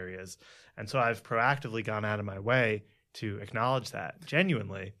other areas. And so I've proactively gone out of my way to acknowledge that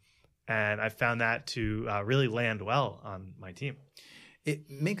genuinely. And I've found that to really land well on my team.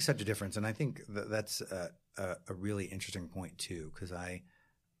 It makes such a difference. And I think that's a really interesting point too, because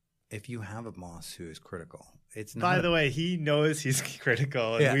if you have a boss who is critical, it's not. By the way, he knows he's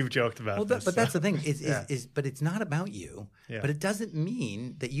critical, and we've joked about this. But that's the thing. But it's not about you. Yeah. But it doesn't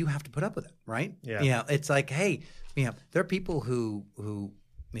mean that you have to put up with it, right? Yeah. You know, it's like, hey, you know, there are people who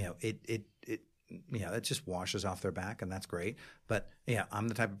you know, it just washes off their back, and that's great. But yeah, I'm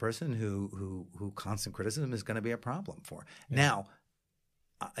the type of person who constant criticism is going to be a problem for. Yeah. Now,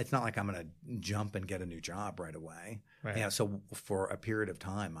 it's not like I'm going to jump and get a new job right away. Right. You know, so for a period of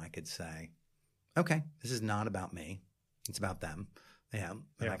time, I could say, okay, this is not about me. It's about them. Yeah.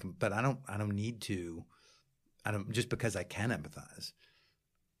 And but I don't need to, just because I can empathize,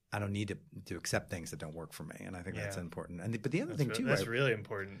 I don't need to accept things that don't work for me. And I think that's important. But the other thing too. That's really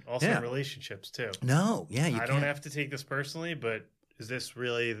important. Also in relationships too. No. Yeah. I don't have to take this personally, but is this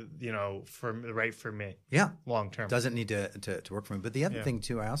really, right for me? Yeah. Long term. Doesn't need to work for me. But the other thing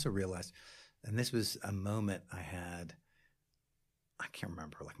too, I also realized, and this was a moment I had, I can't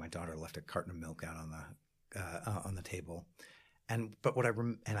remember, like my daughter left a carton of milk out on the table. But what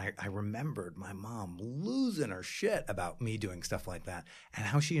I remembered my mom losing her shit about me doing stuff like that, and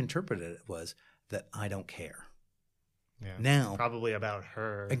how she interpreted it was that I don't care. Yeah. Now, it's probably about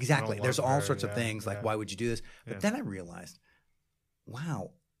her. Exactly. There's all sorts of things like, why would you do this? But then I realized,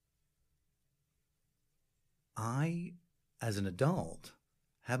 wow, I, as an adult,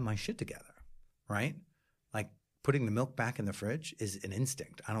 have my shit together, right? Like putting the milk back in the fridge is an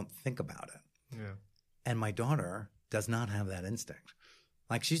instinct. I don't think about it. Yeah. And my daughter does not have that instinct.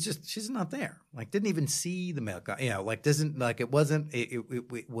 Like she's not there. Like didn't even see the milk. Like doesn't, like it was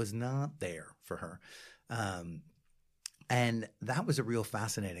not there for her. And that was a real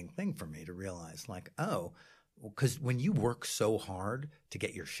fascinating thing for me to realize, like, oh, because when you work so hard to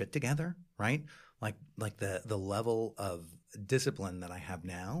get your shit together, right? Like the level of discipline that I have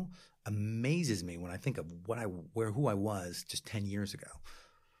now amazes me when I think of who I was just 10 years ago.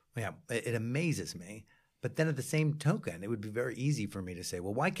 Yeah, it amazes me. But then at the same token, it would be very easy for me to say,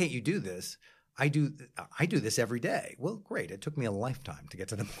 well, why can't you do this? I do this every day. Well, great. It took me a lifetime to get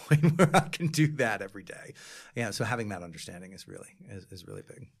to the point where I can do that every day. Yeah. So having that understanding is really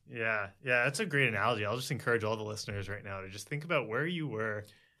big. Yeah. Yeah. That's a great analogy. I'll just encourage all the listeners right now to just think about where you were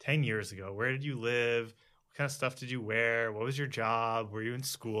 10 years ago. Where did you live? What kind of stuff did you wear? What was your job? Were you in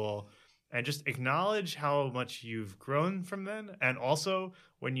school? And just acknowledge how much you've grown from then. And also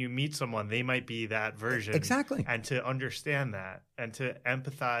when you meet someone, they might be that version. Exactly. And to understand that and to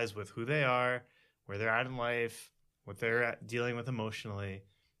empathize with who they are, where they're at in life, what they're dealing with emotionally,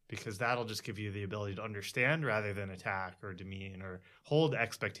 because that'll just give you the ability to understand rather than attack or demean or hold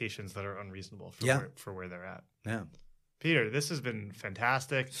expectations that are unreasonable for where they're at. Yeah. Peter, this has been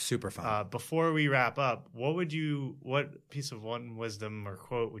fantastic. Super fun. Before we wrap up, what piece of one wisdom or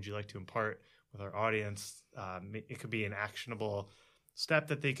quote would you like to impart with our audience? It could be an actionable step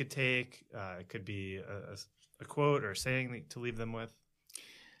that they could take. It could be a quote or a saying to leave them with.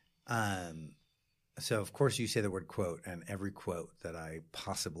 So, of course, you say the word quote, and every quote that I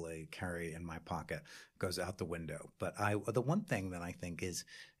possibly carry in my pocket goes out the window. But the one thing that I think is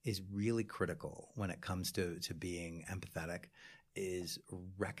really critical when it comes to being empathetic is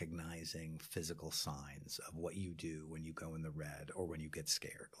recognizing physical signs of what you do when you go in the red or when you get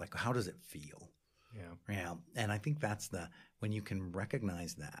scared. Like, how does it feel? Yeah. Yeah. And I think that's when you can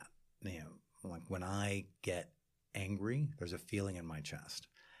recognize that, like when I get angry, there's a feeling in my chest.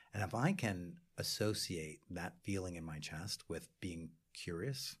 And if I can associate that feeling in my chest with being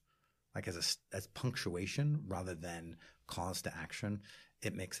curious, like as punctuation rather than cause to action,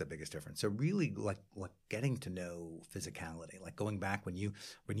 it makes the biggest difference. So really like getting to know physicality, like going back when you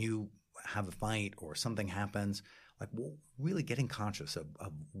have a fight or something happens, like really getting conscious of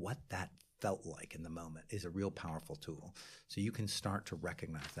what that felt like in the moment is a real powerful tool. So you can start to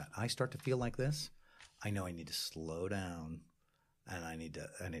recognize that. I start to feel like this. I know I need to slow down. And I need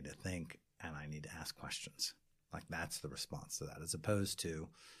to think, and I need to ask questions. Like that's the response to that, as opposed to,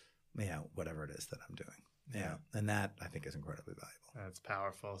 whatever it is that I'm doing. Yeah, and that I think is incredibly valuable. That's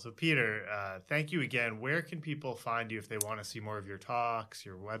powerful. So, Peter, thank you again. Where can people find you if they want to see more of your talks,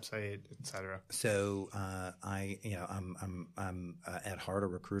 your website, etc.? So, I'm at heart a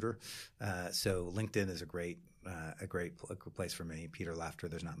recruiter. So, LinkedIn is a great place for me. Peter Laughter.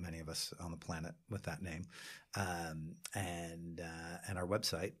 There's not many of us on the planet with that name. And our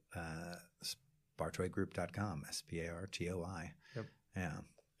website, spartoigroup.com, SPARTOI. Yep. Yeah.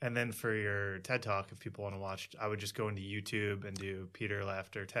 And then for your TED Talk, if people want to watch, I would just go into YouTube and do Peter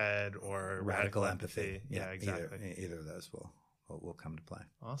Laughter TED or Radical Empathy. Yeah, exactly. Either of those will come to play.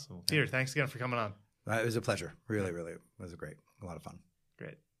 Awesome. Well, Peter, thanks again for coming on. It was a pleasure. Really, really, it was a lot of fun.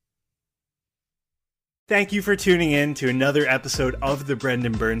 Great. Thank you for tuning in to another episode of The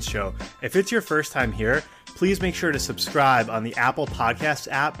Brendan Burns Show. If it's your first time here, please make sure to subscribe on the Apple Podcasts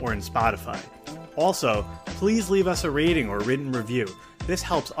app or in Spotify. Also, please leave us a rating or written review. This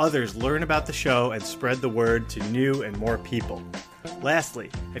helps others learn about the show and spread the word to new and more people. Lastly,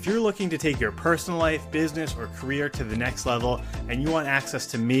 if you're looking to take your personal life, business, or career to the next level and you want access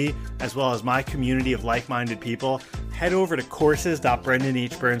to me as well as my community of like-minded people, head over to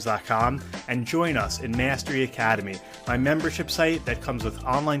courses.brendanhburns.com and join us in Mastery Academy, my membership site that comes with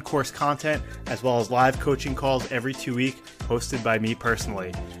online course content as well as live coaching calls every 2 weeks hosted by me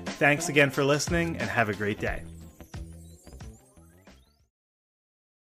personally. Thanks again for listening and have a great day.